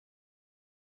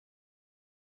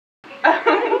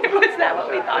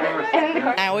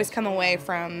I always come away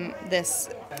from this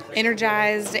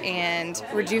energized and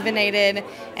rejuvenated,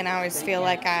 and I always feel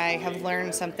like I have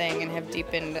learned something and have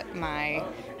deepened my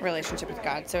relationship with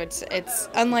God. So it's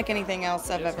unlike anything else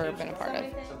I've ever been a part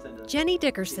of. Jenny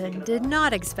Dickerson did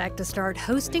not expect to start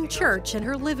hosting church in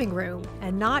her living room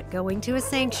and not going to a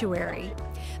sanctuary.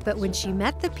 But when she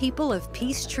met the people of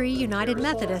Peachtree United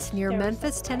Methodist near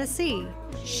Memphis, Tennessee,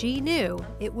 she knew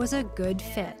it was a good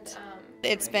fit.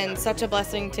 It's been such a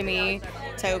blessing to me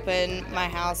to open my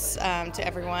house to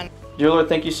everyone. Dear Lord,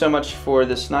 thank you so much for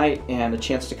this night and the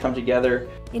chance to come together.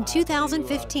 In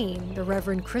 2015, the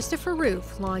Reverend Christopher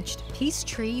Roof launched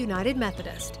Peachtree United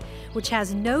Methodist, which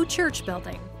has no church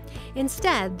building.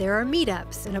 Instead, there are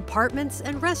meetups in apartments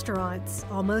and restaurants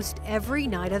almost every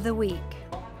night of the week.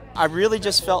 I really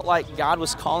just felt like God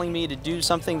was calling me to do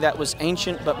something that was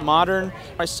ancient but modern.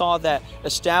 I saw that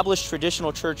established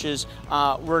traditional churches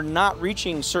were not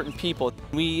reaching certain people.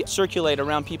 We circulate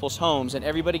around people's homes and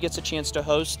everybody gets a chance to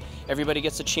host, everybody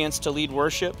gets a chance to lead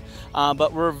worship,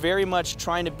 but we're very much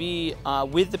trying to be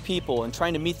with the people and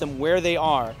trying to meet them where they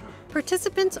are.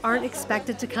 Participants aren't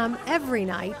expected to come every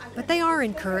night, but they are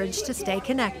encouraged to stay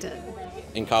connected.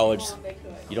 In college,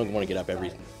 you don't want to get up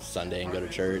every Sunday and go to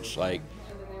church.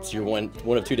 It's your one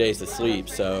of 2 days to sleep,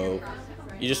 so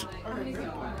you just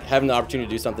having the opportunity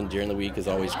to do something during the week is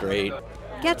always great.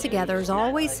 Get-togethers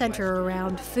always center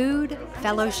around food,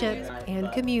 fellowship,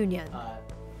 and communion.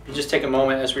 You just take a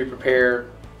moment as we prepare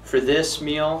for this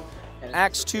meal.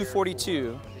 Acts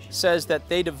 2:42 says that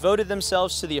they devoted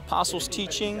themselves to the apostles'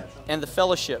 teaching and the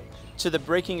fellowship, to the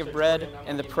breaking of bread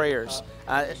and the prayers.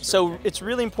 So it's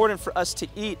really important for us to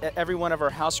eat at every one of our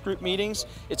house group meetings.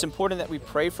 It's important that we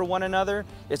pray for one another.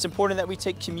 It's important that we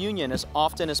take communion as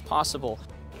often as possible.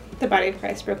 The body of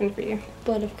Christ broken for you.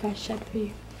 Blood of Christ shed for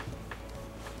you.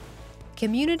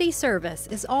 Community service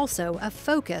is also a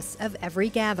focus of every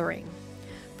gathering.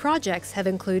 Projects have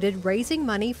included raising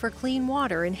money for clean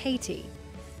water in Haiti,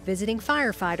 visiting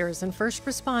firefighters and first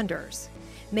responders,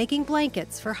 making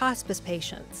blankets for hospice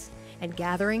patients, and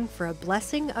gathering for a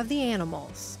blessing of the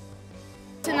animals.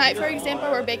 Tonight, for example,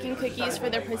 we're baking cookies for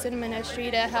the prison ministry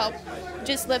to help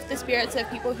just lift the spirits of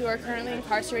people who are currently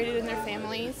incarcerated and their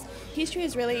families. Peachtree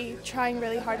is really trying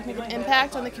really hard to make an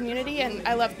impact on the community, and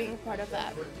I love being a part of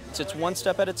that. It's one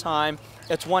step at a time,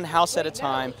 it's one house at a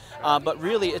time, but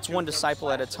really it's one disciple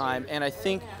at a time. And I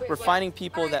think we're finding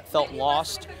people that felt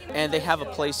lost, and they have a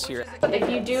place here. If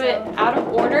you do it out of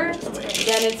order,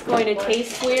 then it's going to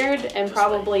taste weird and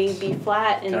probably be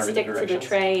flat and stick to the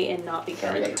tray and not be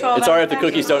good. It's all right if the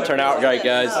cookies don't turn out right,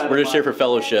 guys. We're just here for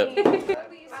fellowship.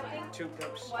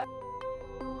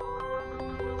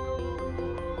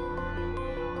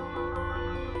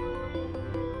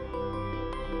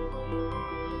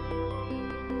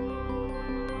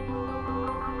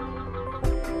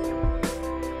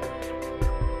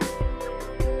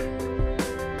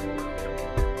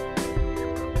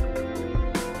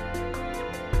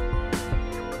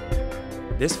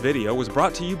 This video was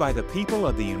brought to you by the people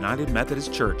of the United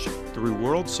Methodist Church through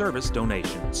World Service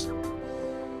donations.